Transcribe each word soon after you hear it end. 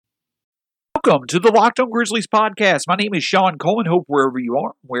Welcome to the Locked On Grizzlies podcast. My name is Shawn Coleman. Hope wherever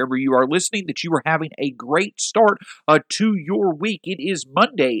you are listening, that you are having a great start to your week. It is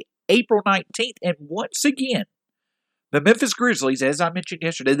Monday, April 19th, and once again, the Memphis Grizzlies, as I mentioned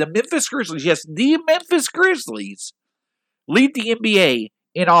yesterday, the Memphis Grizzlies lead the NBA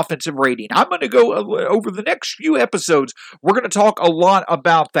in offensive rating. I'm going to go over the next few episodes. We're going to talk a lot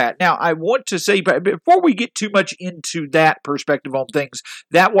about that. Now, I want to say, but before we get too much into that perspective on things,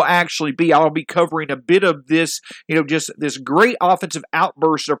 that will actually be, I'll be covering a bit of this, just this great offensive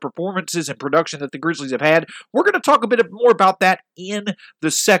outburst of performances and production that the Grizzlies have had. We're going to talk a bit more about that in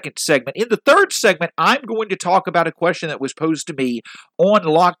the second segment. In the third segment, I'm going to talk about a question that was posed to me on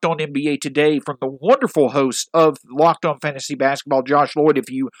Locked On NBA today from the wonderful host of Locked On Fantasy Basketball, Josh Lloyd. If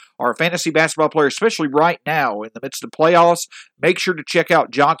you are a fantasy basketball player, especially right now in the midst of playoffs, make sure to check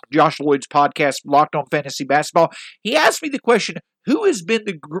out Josh Lloyd's podcast, Locked On Fantasy Basketball. He asked me the question, who has been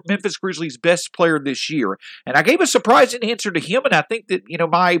the Memphis Grizzlies' best player this year? And I gave a surprising answer to him, and I think that,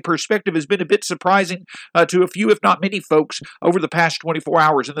 my perspective has been a bit surprising to a few, if not many folks, over the past 24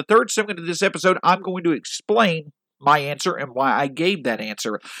 hours. In the third segment of this episode, I'm going to explain my answer and why I gave that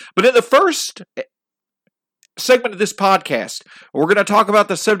answer. But in the first segment of this podcast, we're going to talk about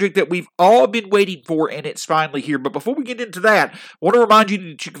the subject that we've all been waiting for, and it's finally here. But before we get into that, I want to remind you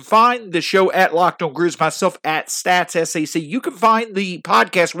that you can find the show at Locked On Grizz, myself at StatsSAC. You can find the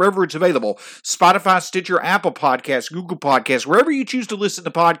podcast wherever it's available: Spotify, Stitcher, Apple Podcasts, Google Podcasts, wherever you choose to listen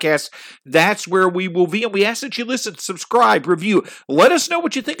to podcasts. That's where we will be, and we ask that you listen, subscribe, review. Let us know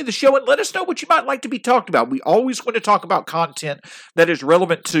what you think of the show, and let us know what you might like to be talked about. We always want to talk about content that is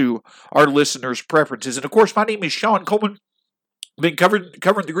relevant to our listeners' preferences. And of course, my name is Shawn Coleman. Been covering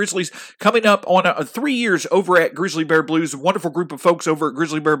the Grizzlies, coming up on 3 years over at Grizzly Bear Blues. A wonderful group of folks over at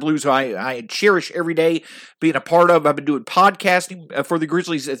Grizzly Bear Blues who I cherish every day being a part of. I've been doing podcasting for the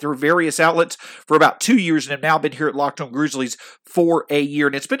Grizzlies through various outlets for about 2 years, and have now been here at Locked On Grizzlies for a year.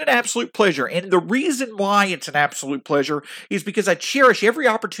 And it's been an absolute pleasure. And the reason why it's an absolute pleasure is because I cherish every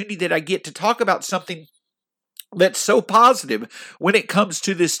opportunity that I get to talk about something that's so positive when it comes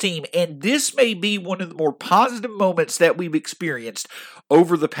to this team. And this may be one of the more positive moments that we've experienced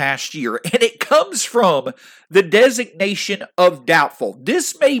over the past year. And it comes from the designation of doubtful.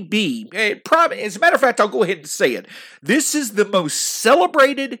 This may be, as a matter of fact, I'll go ahead and say it. This is the most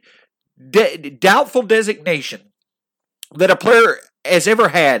celebrated doubtful designation that a player has ever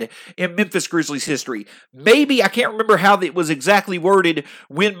had in Memphis Grizzlies history. Maybe, I can't remember how it was exactly worded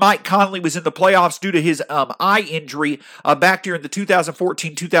when Mike Conley was in the playoffs due to his eye injury back during the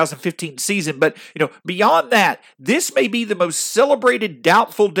 2014-2015 season. But, beyond that, this may be the most celebrated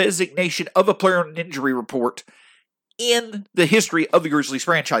doubtful designation of a player on an injury report in the history of the Grizzlies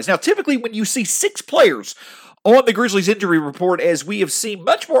franchise. Now, typically when you see 6 players on the Grizzlies injury report, as we have seen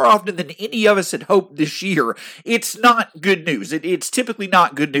much more often than any of us had hoped this year, it's not good news. It's typically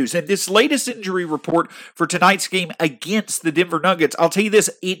not good news. And this latest injury report for tonight's game against the Denver Nuggets, I'll tell you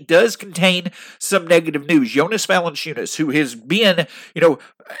this, it does contain some negative news. Jonas Valanciunas, who has been,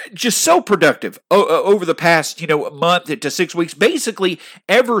 just so productive over the past, month to 6 weeks, basically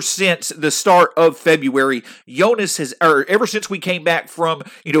ever since the start of February, ever since we came back from,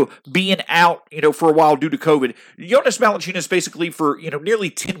 being out, for a while due to COVID, Jonas Valanciunas basically for, nearly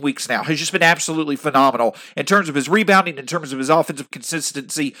 10 weeks now has just been absolutely phenomenal in terms of his rebounding, in terms of his offensive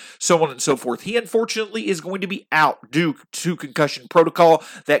consistency, so on and so forth. He unfortunately is going to be out due to concussion protocol.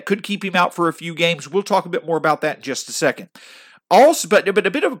 That could keep him out for a few games. We'll talk a bit more about that in just a second. Also, but a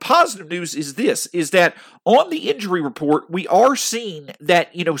bit of a positive news is that on the injury report, we are seeing that,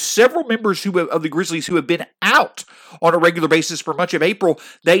 several members of the Grizzlies who have been out on a regular basis for much of April,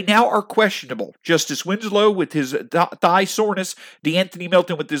 they now are questionable. Justice Winslow with his thigh soreness, DeAnthony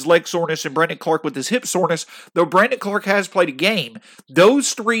Melton with his leg soreness, and Brandon Clark with his hip soreness. Though Brandon Clark has played a game,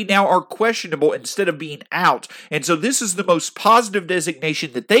 those 3 now are questionable instead of being out. And so this is the most positive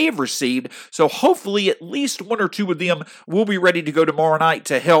designation that they have received. So hopefully at least 1 or 2 of them will be ready to go tomorrow night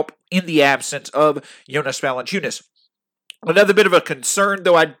to help in the absence of Jonas Valanciunas. Another bit of a concern,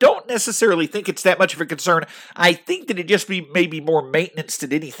 though I don't necessarily think it's that much of a concern, I think that it just may be more maintenance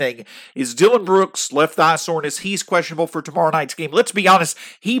than anything, is Dillon Brooks, left thigh soreness. He's questionable for tomorrow night's game. Let's be honest,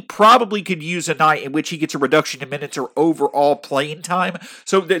 he probably could use a night in which he gets a reduction in minutes or overall playing time.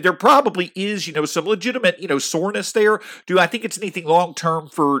 So there probably is, some legitimate, soreness there. Do I think it's anything long-term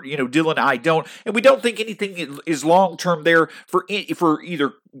for, Dillon? I don't. And we don't think anything is long-term there for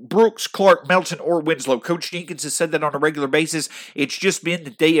either Brooks, Clark, Melton, or Winslow. Coach Jenkins has said that on a regular basis. It's just been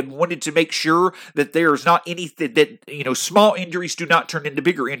that they have wanted to make sure that there's not anything that, small injuries do not turn into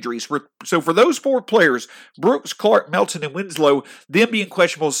bigger injuries. So for those 4 players, Brooks, Clark, Melton, and Winslow, them being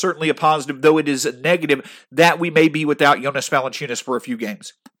questionable is certainly a positive, though it is a negative that we may be without Jonas Valanciunas for a few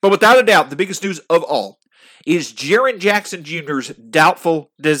games. But without a doubt, the biggest news of all is Jaren Jackson Jr.'s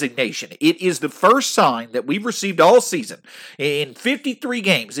doubtful designation. It is the first sign that we've received all season. In 53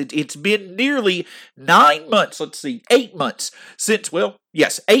 games, it's been nearly 9 months, 8 months since,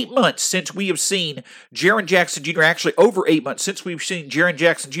 8 months since we have seen Jaren Jackson Jr., actually over 8 months since we've seen Jaren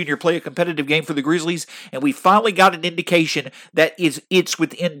Jackson Jr. play a competitive game for the Grizzlies, and we finally got an indication that it's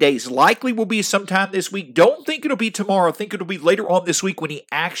within days. Likely will be sometime this week. Don't think it'll be tomorrow. I think it'll be later on this week when he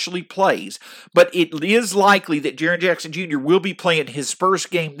actually plays. But it is likely that Jaren Jackson Jr. will be playing his first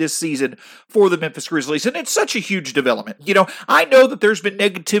game this season for the Memphis Grizzlies, and it's such a huge development. I know that there's been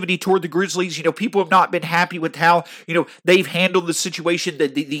negativity toward the Grizzlies. People have not been happy with how, they've handled the situation.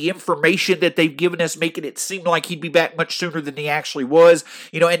 The information that they've given us, making it seem like he'd be back much sooner than he actually was,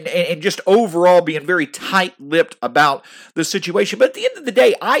 and just overall being very tight-lipped about the situation. But at the end of the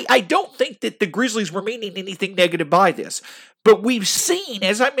day, I don't think that the Grizzlies were meaning anything negative by this. But we've seen,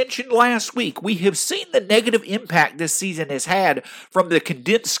 as I mentioned last week, we have seen the negative impact this season has had from the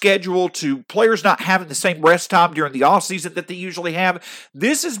condensed schedule to players not having the same rest time during the offseason that they usually have.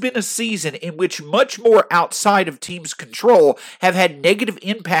 This has been a season in which much more outside of teams' control have had negative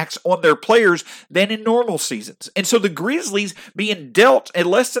impacts on their players than in normal seasons. And so the Grizzlies being dealt a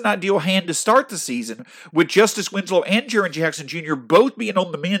less than ideal hand to start the season, with Justice Winslow and Jaren Jackson Jr. both being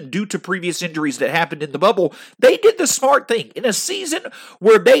on the mend due to previous injuries that happened in the bubble, they did the smart thing. In a season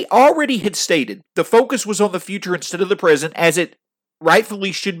where they already had stated the focus was on the future instead of the present, as it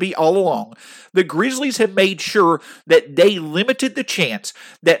rightfully should be all along, the Grizzlies have made sure that they limited the chance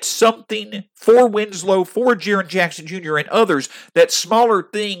that something for Winslow, for Jaren Jackson Jr. and others, that smaller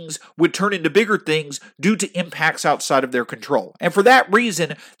things would turn into bigger things due to impacts outside of their control. And for that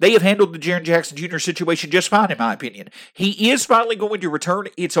reason, they have handled the Jaren Jackson Jr. situation just fine, in my opinion. He is finally going to return.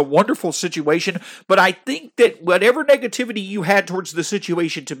 It's a wonderful situation, but I think that whatever negativity you had towards the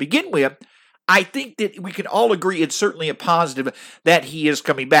situation to begin with, I think that we can all agree it's certainly a positive that he is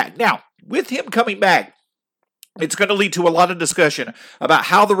coming back. Now, with him coming back, it's going to lead to a lot of discussion about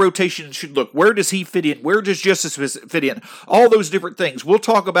how the rotation should look. Where does he fit in? Where does Justice fit in? All those different things. We'll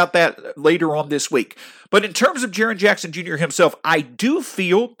talk about that later on this week. But in terms of Jaren Jackson Jr. himself, I do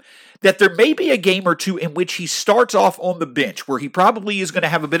feel that there may be a game or two in which he starts off on the bench, where he probably is going to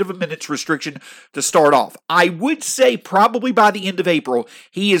have a bit of a minutes restriction to start off. I would say probably by the end of April,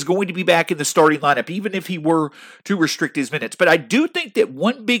 he is going to be back in the starting lineup, even if he were to restrict his minutes. But I do think that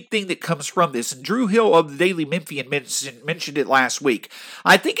one big thing that comes from this, and Drew Hill of the Daily Memphian mentioned it last week,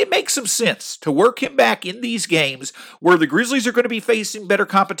 I think it makes some sense to work him back in these games where the Grizzlies are going to be facing better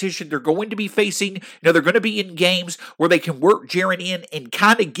competition. They're going to be facing, they're going to be in games where they can work Jaren in and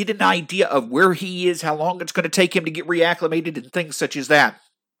kind of get an idea of where he is, how long it's going to take him to get reacclimated, and things such as that.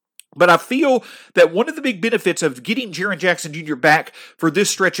 But I feel that one of the big benefits of getting Jaren Jackson Jr. back for this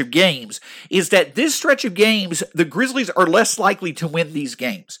stretch of games is that this stretch of games, the Grizzlies are less likely to win these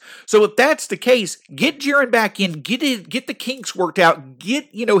games. So if that's the case, get Jaren back in, get the kinks worked out, get,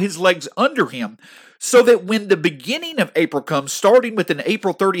 his legs under him, so that when the beginning of April comes, starting with an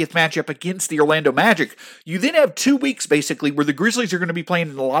April 30th matchup against the Orlando Magic, you then have 2 weeks, basically, where the Grizzlies are going to be playing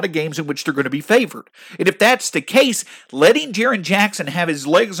in a lot of games in which they're going to be favored. And if that's the case, letting Jaren Jackson have his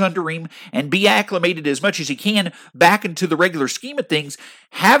legs under him and be acclimated as much as he can back into the regular scheme of things,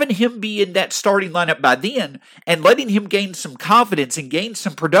 having him be in that starting lineup by then, and letting him gain some confidence and gain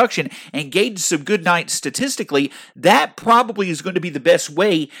some production and gain some good nights statistically, that probably is going to be the best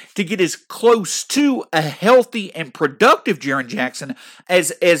way to get as close to a healthy and productive Jaren Jackson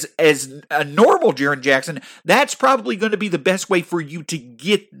as a normal Jaren Jackson. That's probably going to be the best way for you to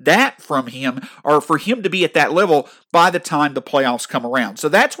get that from him, or for him to be at that level by the time the playoffs come around. So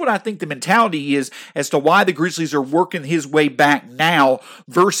that's what I think the mentality is as to why the Grizzlies are working his way back now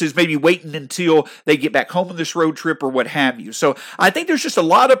versus maybe waiting until they get back home on this road trip or what have you. So I think there's just a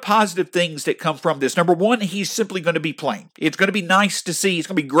lot of positive things that come from this. Number one, he's simply going to be playing. It's going to be nice to see. It's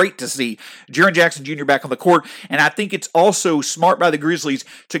going to be great to see Jaren Jackson Jr. back on the court. And I think it's also smart by the Grizzlies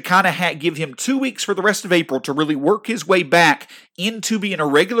to kind of give him 2 weeks for the rest of April to really work his way back into being a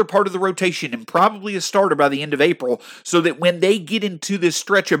regular part of the rotation and probably a starter by the end of April, so that when they get into this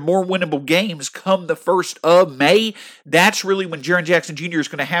stretch of more winnable games come the 1st of May, that's really when Jaren Jackson Jr. is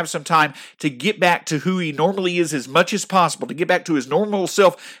going to have some time to get back to who he normally is as much as possible, to get back to his normal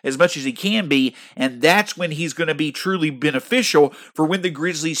self as much as he can be, and that's when he's going to be truly beneficial for when the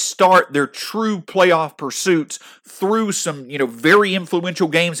Grizzlies start their true playoff pursuits through some, very influential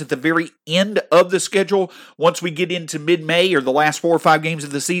games at the very end of the schedule once we get into mid-May or the last 4 or 5 games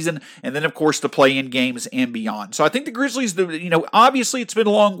of the season, and then, of course, the play-in games and beyond. So I think the Grizzlies, obviously it's been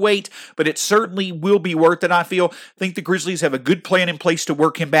a long wait, but it certainly will be worth it, I feel. I think the Grizzlies have a good plan in place to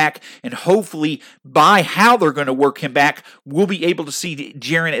work him back, and hopefully by how they're going to work him back, we'll be able to see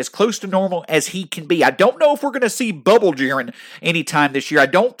Jaren as close to normal as he can be. I don't know if we're going to see bubble Jaren anytime this year. I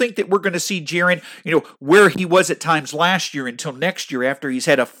don't think that we're going to see Jaren, where he was at times last year until next year after he's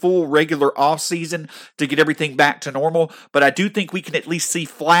had a full regular offseason to get everything back to normal. But I do think we can at least see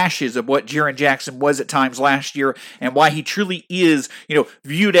flashes of what Jaren Jackson was at times last year and why he truly is,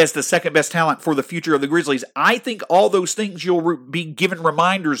 viewed as the second best talent for the future of the Grizzlies. I think all those things you'll be given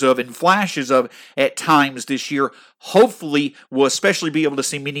reminders of and flashes of at times this year. Hopefully, we'll especially be able to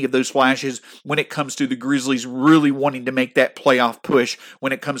see many of those flashes when it comes to the Grizzlies really wanting to make that playoff push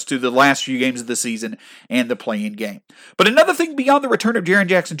when it comes to the last few games of the season and the play-in game. But another thing beyond the return of Jaren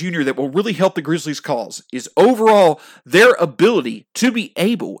Jackson Jr. that will really help the Grizzlies' cause is overall their ability to be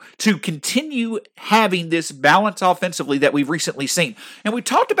able to continue having this balance offensively that we've recently seen. And we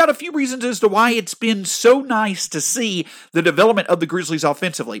talked about a few reasons as to why it's been so nice to see the development of the Grizzlies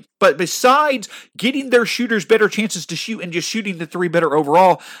offensively. But besides getting their shooters better chances to shoot and just shooting the three better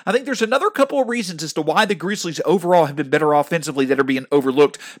overall, I think there's another couple of reasons as to why the Grizzlies overall have been better offensively that are being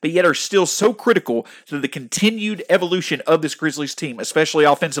overlooked, but yet are still so critical to the continued evolution of this Grizzlies team, especially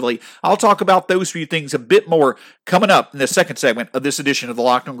offensively. I'll talk about those few things a bit more coming up in the second segment of this edition of the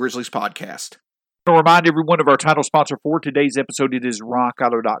Locked On Grizzlies podcast. I want to remind everyone of our title sponsor for today's episode. It is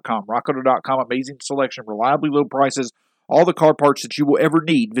RockAuto.com. RockAuto.com, amazing selection, reliably low prices, all the car parts that you will ever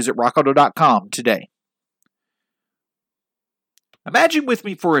need. Visit RockAuto.com today. Imagine with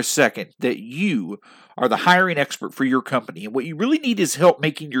me for a second that you are the hiring expert for your company, and what you really need is help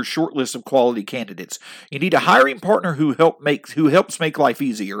making your short list of quality candidates. You need a hiring partner who helps make life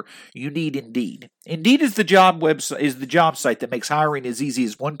easier. You need Indeed. Indeed is the job site that makes hiring as easy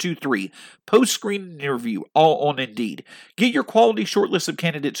as 1, 2, 3. Post screen and interview, all on Indeed. Get your quality short list of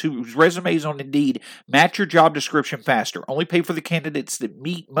candidates whose resumes on Indeed match your job description faster. Only pay for the candidates that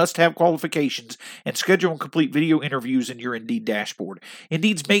meet must-have qualifications, and schedule and complete video interviews in your Indeed dashboard.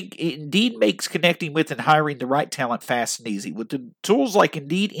 Indeed makes connecting with and hiring the right talent fast and easy. With the tools like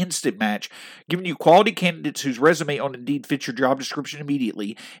Indeed Instant Match, giving you quality candidates whose resume on Indeed fits your job description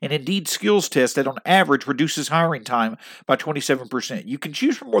immediately, and Indeed skills test that on average reduces hiring time by 27%. You can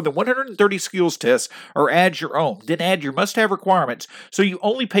choose from more than 130 skills tests or add your own. Then add your must-have requirements so you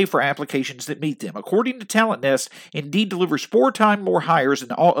only pay for applications that meet them. According to Talent Nest, Indeed delivers 4 times more hires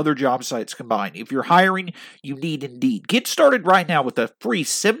than all other job sites combined. If you're hiring, you need Indeed. Get started right now with a free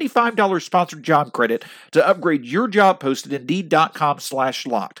 $75 sponsored job credit to upgrade your job post at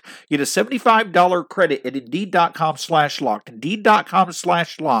Indeed.com/locked. Get a $75 credit at Indeed.com/locked.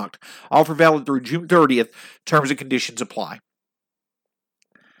 Indeed.com/locked. Offer valid through June 30th. Terms and conditions apply.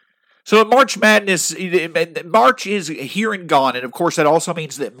 So March Madness, March is here and gone, and of course that also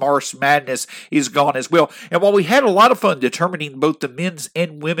means that March Madness is gone as well. And while we had a lot of fun determining both the men's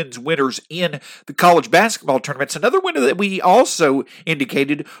and women's winners in the college basketball tournaments, another winner that we also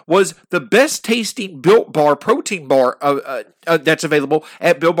indicated was the best tasting Built Bar protein bar that's available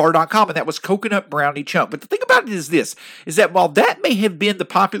at BuiltBar.com, and that was Coconut Brownie Chunk. But the thing about it is this, is that while that may have been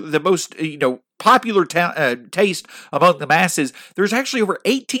the most popular taste among the masses, there's actually over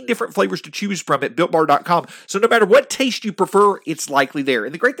 18 different flavors to choose from at BuiltBar.com. So no matter what taste you prefer, it's likely there.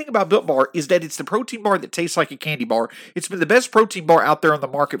 And the great thing about Built Bar is that it's the protein bar that tastes like a candy bar. It's been the best protein bar out there on the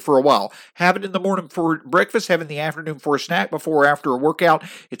market for a while. Have it in the morning for breakfast, have it in the afternoon for a snack, before or after a workout.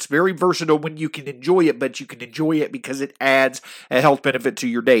 It's very versatile when you can enjoy it, but you can enjoy it because it adds a health benefit to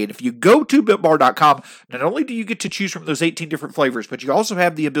your day. And if you go to BuiltBar.com, not only do you get to choose from those 18 different flavors, but you also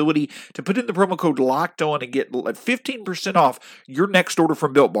have the ability to put in the promo code LOCKED ON and get 15% off your next order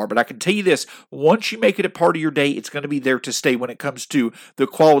from Built Bar. But I can tell you this, once you make it a part of your day, it's going to be there to stay when it comes to the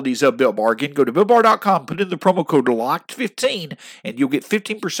qualities of Built Bar. Again, go to BuiltBar.com, put in the promo code LOCKED15, and you'll get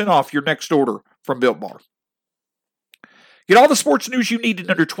 15% off your next order from Built Bar. Get all the sports news you need in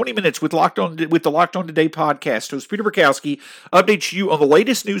under 20 minutes with the Locked On Today podcast. Host Peter Bukowski updates you on the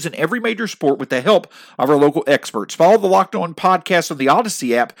latest news in every major sport with the help of our local experts. Follow the Locked On podcast on the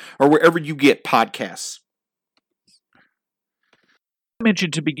Odyssey app or wherever you get podcasts. I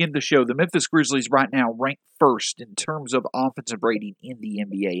mentioned to begin the show, the Memphis Grizzlies right now rank first in terms of offensive rating in the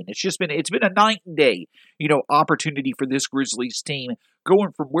NBA, and it's been a night and day, opportunity for this Grizzlies team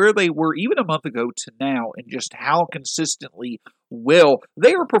going from where they were even a month ago to now, and just how consistently well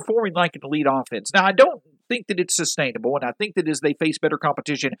they are performing like an elite offense. Now, I don't think that it's sustainable, and I think that as they face better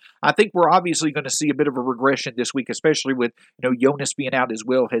competition, I think we're obviously going to see a bit of a regression this week, especially with Jonas being out as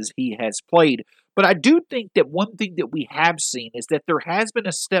well as he has played. But I do think that one thing that we have seen is that there has been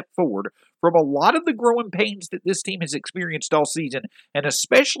a step forward from a lot of the growing pains that this team has experienced all season, and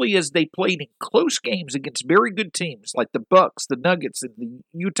especially as they played in close games against very good teams like the Bucks, the Nuggets, and the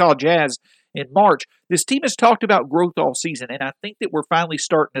Utah Jazz in March. This team has talked about growth all season, and I think that we're finally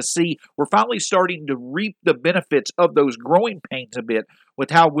starting to reap the benefits of those growing pains a bit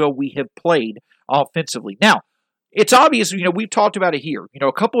with how well we have played offensively. Now, it's obvious, we've talked about it here.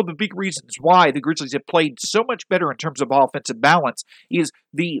 A couple of the big reasons why the Grizzlies have played so much better in terms of offensive balance is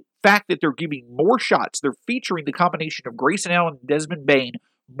the fact that they're giving more shots. They're featuring the combination of Grayson Allen and Desmond Bane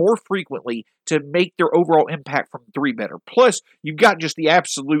more frequently to make their overall impact from three better. Plus, you've got just the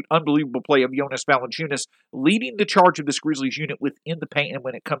absolute unbelievable play of Jonas Valanciunas leading the charge of this Grizzlies unit within the paint and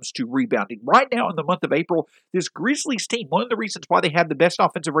when it comes to rebounding. Right now in the month of April, this Grizzlies team, one of the reasons why they have the best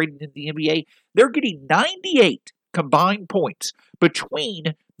offensive rating in the NBA, they're getting 98 combined points between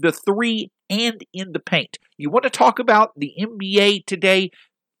the three and in the paint. You want to talk about the NBA today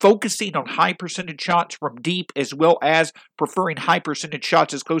focusing on high percentage shots from deep as well as preferring high percentage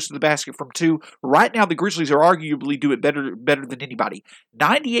shots as close to the basket from two. Right now, the Grizzlies are arguably do it better than anybody.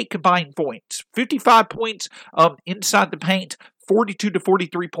 98 combined points, 55 points inside the paint, 42 to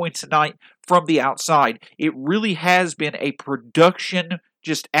 43 points a night from the outside. It really has been a production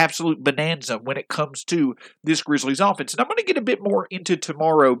just absolute bonanza when it comes to this Grizzlies offense. And I'm going to get a bit more into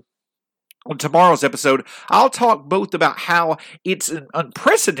on tomorrow's episode. I'll talk both about how it's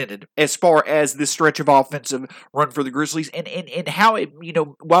unprecedented as far as this stretch of offensive run for the Grizzlies and how it,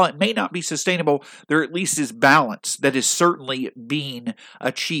 while it may not be sustainable, there at least is balance that is certainly being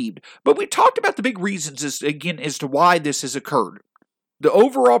achieved. But we talked about the big reasons as to why this has occurred. The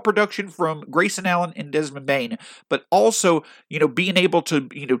overall production from Grayson Allen and Desmond Bane, but also, being able to,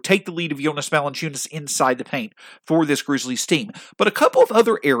 take the lead of Jonas Valanciunas inside the paint for this Grizzlies team. But a couple of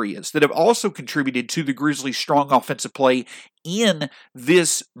other areas that have also contributed to the Grizzlies' strong offensive play in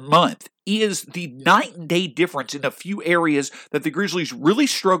this month is the night and day difference in a few areas that the Grizzlies really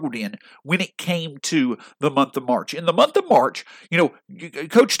struggled in when it came to the month of March. In the month of March,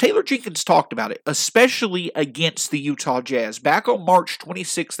 Coach Taylor Jenkins talked about it, especially against the Utah Jazz. Back on March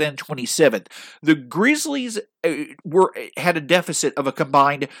 26th and 27th, the Grizzlies had a deficit of a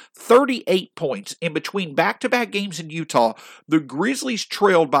combined 38 points. In between back-to-back games in Utah, the Grizzlies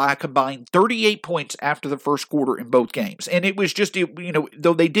trailed by a combined 38 points after the first quarter in both games. And it was just,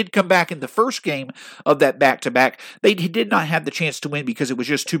 though they did come back in the first game of that back-to-back, they did not have the chance to win because it was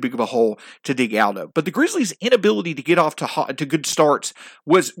just too big of a hole to dig out of. But the Grizzlies' inability to get off to good starts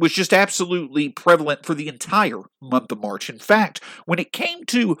was just absolutely prevalent for the entire month of March. In fact, when it came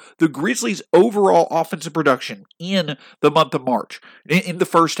to the Grizzlies' overall offensive production in the month of March, in the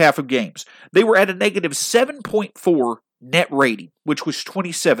first half of games, they were at a negative 7.4 net rating, which was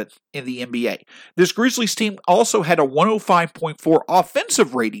 27th in the NBA. This Grizzlies team also had a 105.4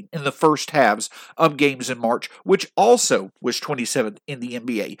 offensive rating in the first halves of games in March, which also was 27th in the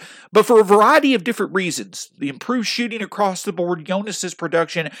NBA. But for a variety of different reasons, the improved shooting across the board, Jonas's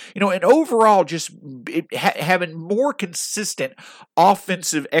production, and overall just having more consistent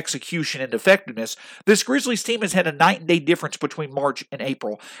offensive execution and effectiveness, this Grizzlies team has had a night and day difference between March and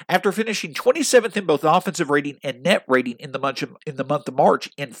April. After finishing 27th in both offensive rating and net rating in the month of March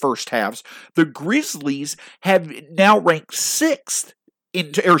in first halves, the Grizzlies have now ranked fifth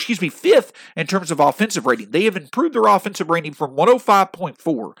in terms of offensive rating. They have improved their offensive rating from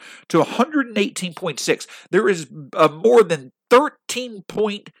 105.4 to 118.6. There is a more than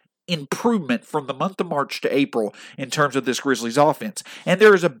 13-point improvement from the month of March to April in terms of this Grizzlies offense. And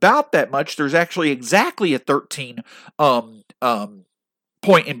there is about that much. There's actually exactly a 13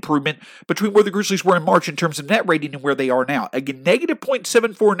 point improvement between where the Grizzlies were in March in terms of net rating and where they are now. Again, negative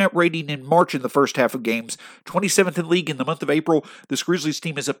 0.74 net rating in March in the first half of games, 27th in league in the month of April. This Grizzlies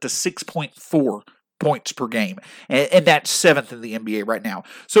team is up to 6.4 points per game, and that's 7th in the NBA right now.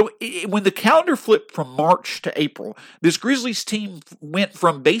 So when the calendar flipped from March to April, this Grizzlies team went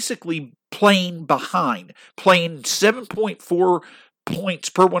from basically playing behind, playing 7.4 points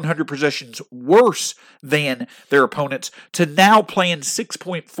per 100 possessions worse than their opponents, to now playing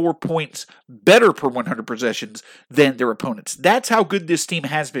 6.4 points better per 100 possessions than their opponents. That's how good this team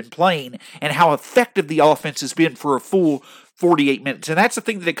has been playing and how effective the offense has been for a full 48 minutes. And that's the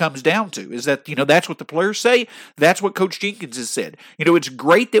thing that it comes down to, is that, that's what the players say. That's what Coach Jenkins has said. It's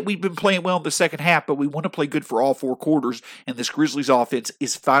great that we've been playing well in the second half, but we want to play good for all four quarters. And this Grizzlies offense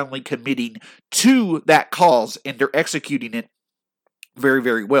is finally committing to that cause, and they're executing it very,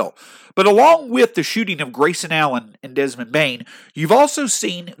 very well. But along with the shooting of Grayson Allen and Desmond Bane, you've also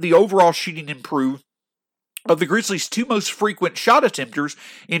seen the overall shooting improve of the Grizzlies' two most frequent shot attempters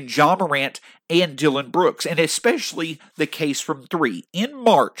in Ja Morant and Dillon Brooks, and especially the case from three. In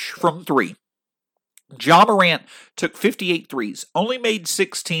March, from three, Ja Morant took 58 threes, only made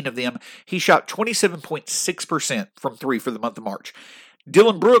 16 of them. He shot 27.6% from three for the month of March.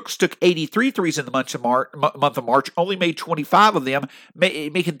 Dillon Brooks took 83 threes in the month of March, only made 25 of them,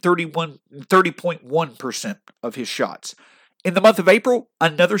 making 30.1% of his shots. In the month of April,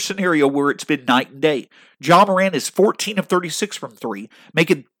 another scenario where it's been night and day. Ja Morant is 14 of 36 from three,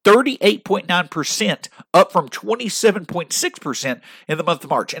 making 38.9%, up from 27.6% in the month of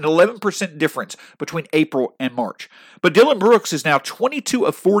March, an 11% difference between April and March. But Dillon Brooks is now 22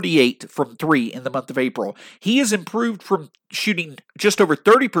 of 48 from three in the month of April. He has improved from shooting just over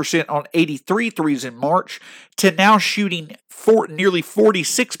 30% on 83 threes in March to now shooting nearly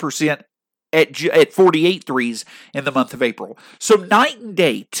 46% at 48 threes in the month of April. So night and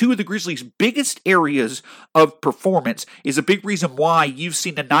day, two of the Grizzlies' biggest areas of performance is a big reason why you've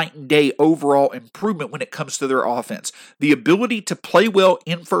seen a night and day overall improvement when it comes to their offense. The ability to play well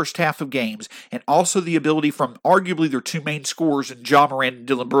in first half of games, and also the ability from arguably their two main scorers in Ja Morant and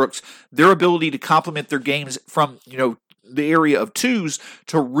Dillon Brooks, their ability to complement their games from, the area of twos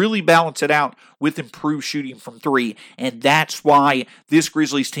to really balance it out with improved shooting from three. And that's why this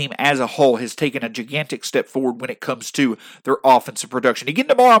Grizzlies team as a whole has taken a gigantic step forward when it comes to their offensive production. Again,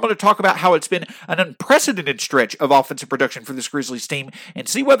 tomorrow I'm going to talk about how it's been an unprecedented stretch of offensive production for this Grizzlies team and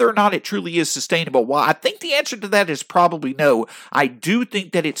see whether or not it truly is sustainable. While I think the answer to that is probably no, I do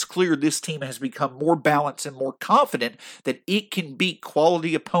think that it's clear this team has become more balanced and more confident that it can beat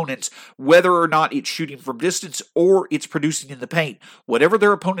quality opponents, whether or not it's shooting from distance or it's producing in the paint. Whatever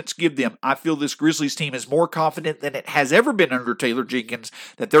their opponents give them, I feel this Grizzlies team is more confident than it has ever been under Taylor Jenkins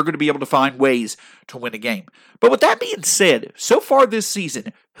that they're going to be able to find ways to win a game. But with that being said, so far this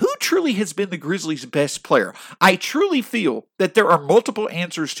season, who truly has been the Grizzlies' best player? I truly feel that there are multiple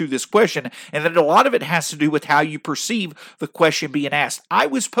answers to this question, and that a lot of it has to do with how you perceive the question being asked. I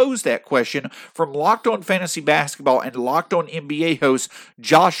was posed that question from Locked On Fantasy Basketball and Locked On NBA host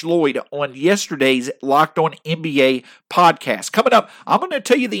Josh Lloyd on yesterday's Locked On NBA podcast. Coming up, I'm going to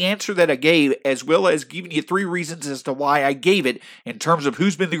tell you the answer that I gave, as well as giving you three reasons as to why I gave it in terms of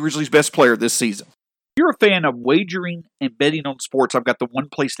who's been the Grizzlies' best player this season. If you're a fan of wagering and betting on sports, I've got the one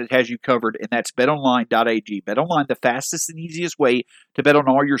place that has you covered, and that's betonline.ag. BetOnline, the fastest and easiest way to bet on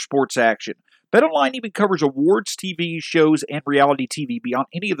all your sports action. BetOnline even covers awards, TV shows, and reality TV beyond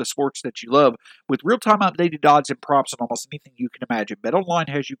any of the sports that you love, with real-time updated odds and props on almost anything you can imagine. BetOnline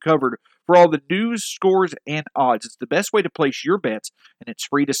has you covered for all the news, scores, and odds. It's the best way to place your bets, and it's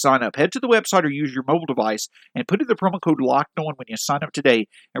free to sign up. Head to the website or use your mobile device and put in the promo code LOCKEDON when you sign up today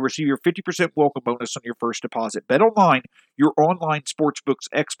and receive your 50% welcome bonus on your first deposit. BetOnline, your online sportsbooks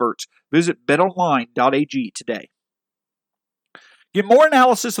experts. Visit betonline.ag today. Get more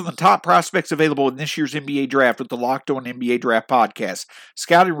analysis of the top prospects available in this year's NBA Draft with the Locked On NBA Draft podcast.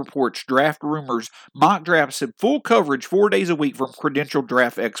 Scouting reports, draft rumors, mock drafts, and full coverage 4 days a week from credentialed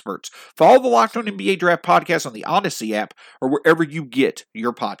draft experts. Follow the Locked On NBA Draft podcast on the Odyssey app or wherever you get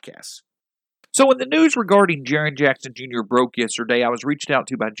your podcasts. So when the news regarding Jaren Jackson Jr. broke yesterday, I was reached out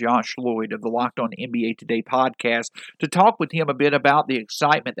to by Josh Lloyd of the Locked On NBA Today podcast to talk with him a bit about the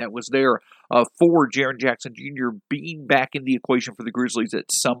excitement that was there for Jaren Jackson Jr. being back in the equation for the Grizzlies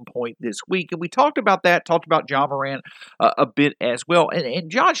at some point this week. And we talked about that, talked about Ja Morant a bit as well. And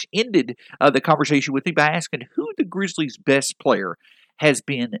Josh ended the conversation with me by asking who the Grizzlies' best player has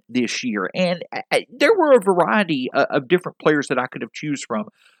been this year. And there were a variety of different players that I could have choose from.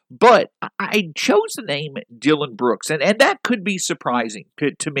 But I chose the name Dillon Brooks, and that could be surprising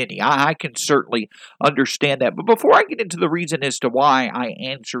to many. I can certainly understand that. But before I get into the reason as to why I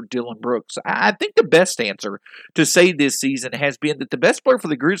answered Dillon Brooks, I think the best answer to say this season has been that the best player for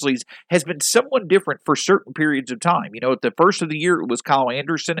the Grizzlies has been someone different for certain periods of time. At the first of the year, it was Kyle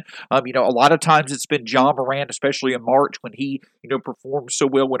Anderson. A lot of times it's been Ja Morant, especially in March when he, performed so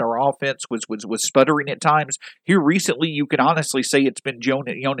well when our offense was sputtering at times. Here recently, you can honestly say it's been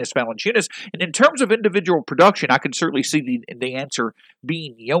Jonas Valanciunas. And in terms of individual production, I can certainly see the answer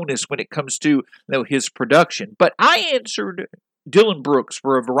being Jonas when it comes to his production. But I answered Dillon Brooks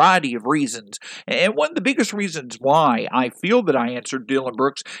for a variety of reasons. And one of the biggest reasons why I feel that I answered Dillon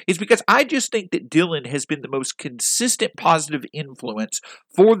Brooks is because I just think that Dillon has been the most consistent positive influence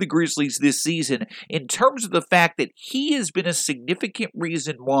for the Grizzlies this season in terms of the fact that he has been a significant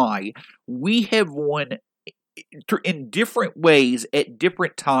reason why we have won in different ways at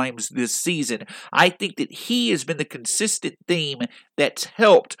different times this season. I think that he has been the consistent theme that's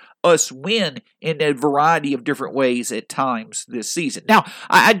helped us win in a variety of different ways at times this season. Now,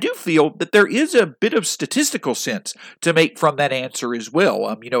 I do feel that there is a bit of statistical sense to make from that answer as well.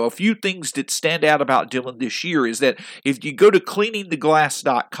 A few things that stand out about Dillon this year is that if you go to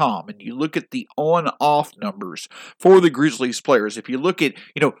cleaningtheglass.com and you look at the on-off numbers for the Grizzlies players, if you look at,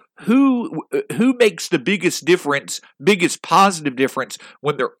 who makes the biggest difference, biggest positive difference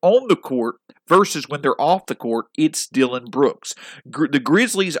when they're on the court versus when they're off the court, it's Dillon Brooks. The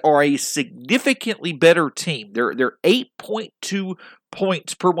Grizzlies are a significantly better team. They're 8.2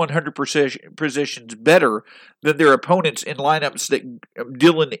 points per 100 possessions better than their opponents in lineups that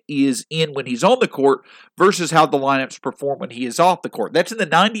Dillon is in when he's on the court versus how the lineups perform when he is off the court. That's in the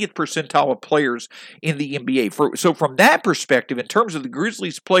 90th percentile of players in the NBA. So from that perspective, in terms of the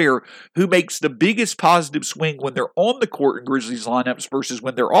Grizzlies player who makes the biggest positive swing when they're on the court in Grizzlies lineups versus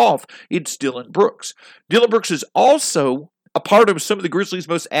when they're off, it's Dillon Brooks. Dillon Brooks is also a part of some of the Grizzlies'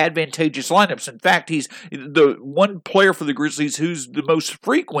 most advantageous lineups. In fact, he's the one player for the Grizzlies who's the most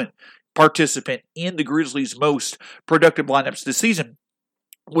frequent participant in the Grizzlies' most productive lineups this season.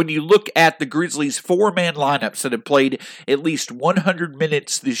 When you look at the Grizzlies' four-man lineups that have played at least 100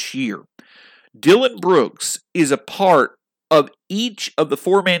 minutes this year, Dillon Brooks is a part of each of the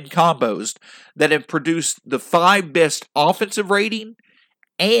four-man combos that have produced the 5 best offensive rating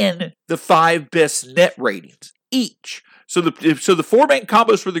and the 5 best net ratings each. So the four-man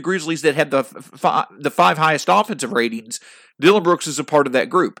combos for the Grizzlies that had the 5 highest offensive ratings, Dillon Brooks is a part of that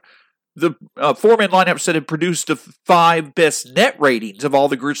group. The four-man lineups that have produced the 5 best net ratings of all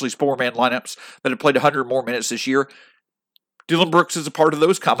the Grizzlies four-man lineups that have played 100 more minutes this year, Dillon Brooks is a part of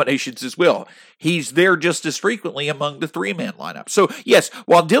those combinations as well. He's there just as frequently among the three-man lineup. So, yes,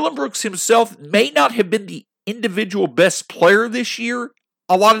 while Dillon Brooks himself may not have been the individual best player this year,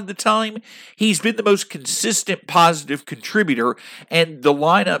 a lot of the time, he's been the most consistent positive contributor, and the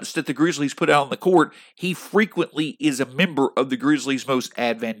lineups that the Grizzlies put out on the court, he frequently is a member of the Grizzlies' most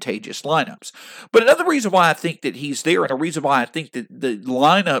advantageous lineups. But another reason why I think that he's there, and a reason why I think that the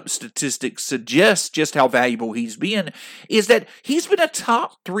lineup statistics suggest just how valuable he's been, is that he's been a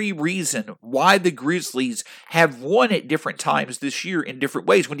top 3 reason why the Grizzlies have won at different times this year in different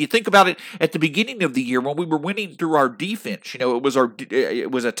ways. When you think about it, at the beginning of the year, when we were winning through our defense, it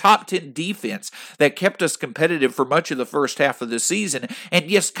was a top 10 defense that kept us competitive for much of the first half of the season.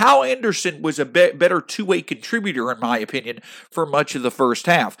 And yes, Kyle Anderson was a better two-way contributor, in my opinion, for much of the first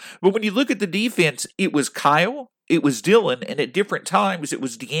half. But when you look at the defense, it was Kyle, it was Dillon, and at different times it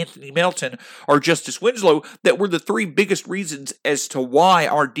was DeAnthony Melton or Justice Winslow that were the 3 biggest reasons as to why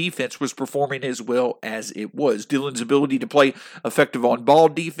our defense was performing as well as it was. Dillon's ability to play effective on-ball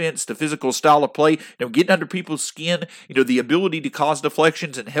defense, the physical style of play, getting under people's skin, the ability to cause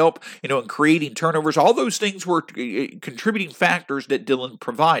deflections and help, and creating turnovers. All those things were contributing factors that Dillon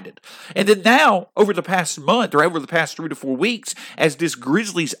provided. And then now, over the past month or over the past 3 to 4 weeks, as this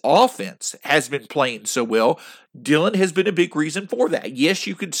Grizzlies offense has been playing so well, Dillon has been a big reason for that. Yes,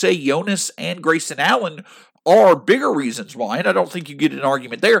 you could say Jonas and Grayson Allen are bigger reasons why, and I don't think you get an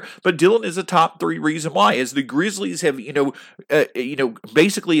argument there, but Dillon is a top 3 reason why. As the Grizzlies have,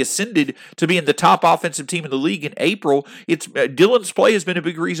 basically ascended to being the top offensive team in the league in April, it's Dillon's play has been a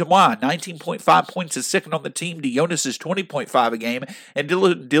big reason why. 19.5 points is second on the team to Jonas's 20.5 a game, and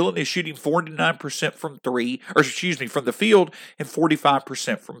Dillon is shooting 49% from the field and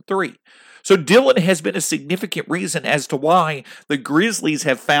 45% from 3. So Dillon has been a significant reason as to why the Grizzlies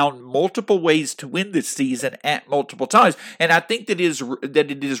have found multiple ways to win this season at multiple times. And I think that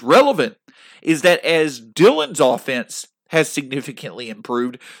it is relevant is that as Dillon's offense has significantly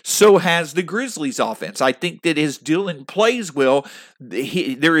improved, so has the Grizzlies offense. I think that as Dillon plays well,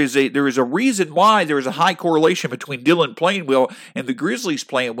 there is a reason why there is a high correlation between Dillon playing well and the Grizzlies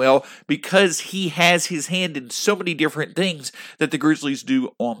playing well, because he has his hand in so many different things that the Grizzlies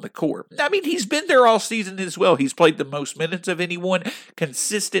do on the court. I mean, he's been there all season as well. He's played the most minutes of anyone,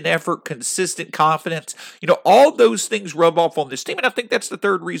 consistent effort, consistent confidence. All those things rub off on this team, and I think that's the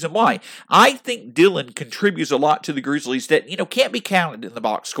third reason why. I think Dillon contributes a lot to the Grizzlies that, can't be counted in the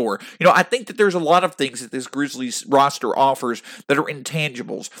box score. I think that there's a lot of things that this Grizzlies roster offers that are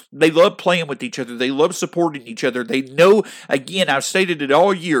intangibles. They love playing with each other. They love supporting each other. They know, again, I've stated it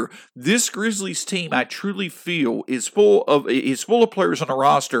all year, this Grizzlies team, I truly feel, is full of players on a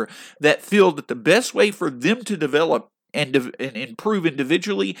roster that feel that the best way for them to develop and improve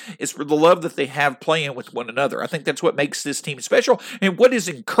individually is for the love that they have playing with one another. I think that's what makes this team special and what has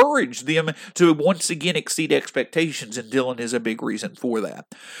encouraged them to once again exceed expectations, and Dillon is a big reason for that.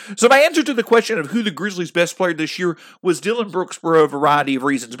 So my answer to the question of who the Grizzlies' best player this year was Dillon Brooks for a variety of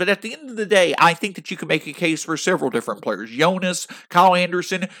reasons. But at the end of the day, I think that you can make a case for several different players. Jonas, Kyle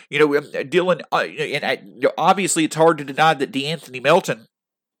Anderson, Dillon, and obviously it's hard to deny that DeAnthony Melton,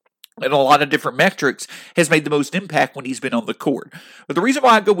 in a lot of different metrics, has made the most impact when he's been on the court. But the reason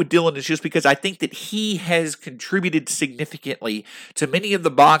why I go with Dillon is just because I think that he has contributed significantly to many of the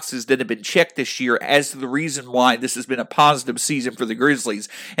boxes that have been checked this year as to the reason why this has been a positive season for the Grizzlies.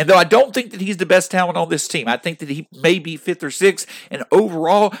 And though I don't think that he's the best talent on this team, I think that he may be 5th or 6th, and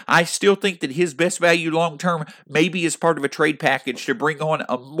overall, I still think that his best value long-term may be as part of a trade package to bring on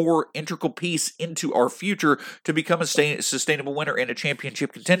a more integral piece into our future to become a sustainable winner and a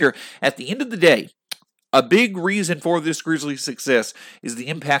championship contender. At the end of the day, a big reason for this Grizzlies' success is the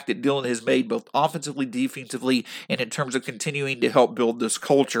impact that Dillon has made both offensively, defensively, and in terms of continuing to help build this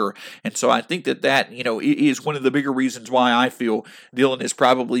culture. And so I think that is one of the bigger reasons why I feel Dillon has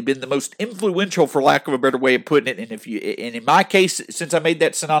probably been the most influential, for lack of a better way of putting it. And in my case, since I made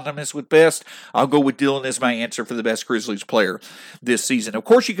that synonymous with best, I'll go with Dillon as my answer for the best Grizzlies player this season. Of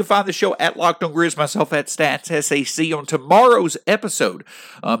course, you can find the show at Locked On Grizz, myself at Stats SAC. On tomorrow's episode,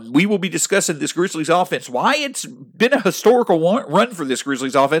 we will be discussing this Grizzlies offense, why it's been a historical run for this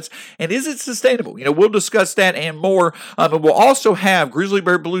Grizzlies offense, and is it sustainable? We'll discuss that and more. And we'll also have Grizzly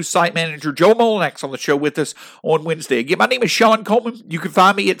Bear Blues site manager Joe Molinax on the show with us on Wednesday. Again, my name is Shawn Coleman. You can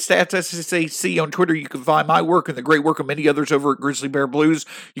find me at StatsSAC on Twitter. You can find my work and the great work of many others over at Grizzly Bear Blues.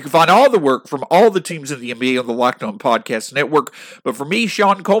 You can find all the work from all the teams in the NBA on the Locked On Podcast Network. But for me,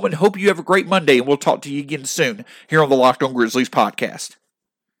 Shawn Coleman, hope you have a great Monday, and we'll talk to you again soon here on the Locked On Grizzlies podcast.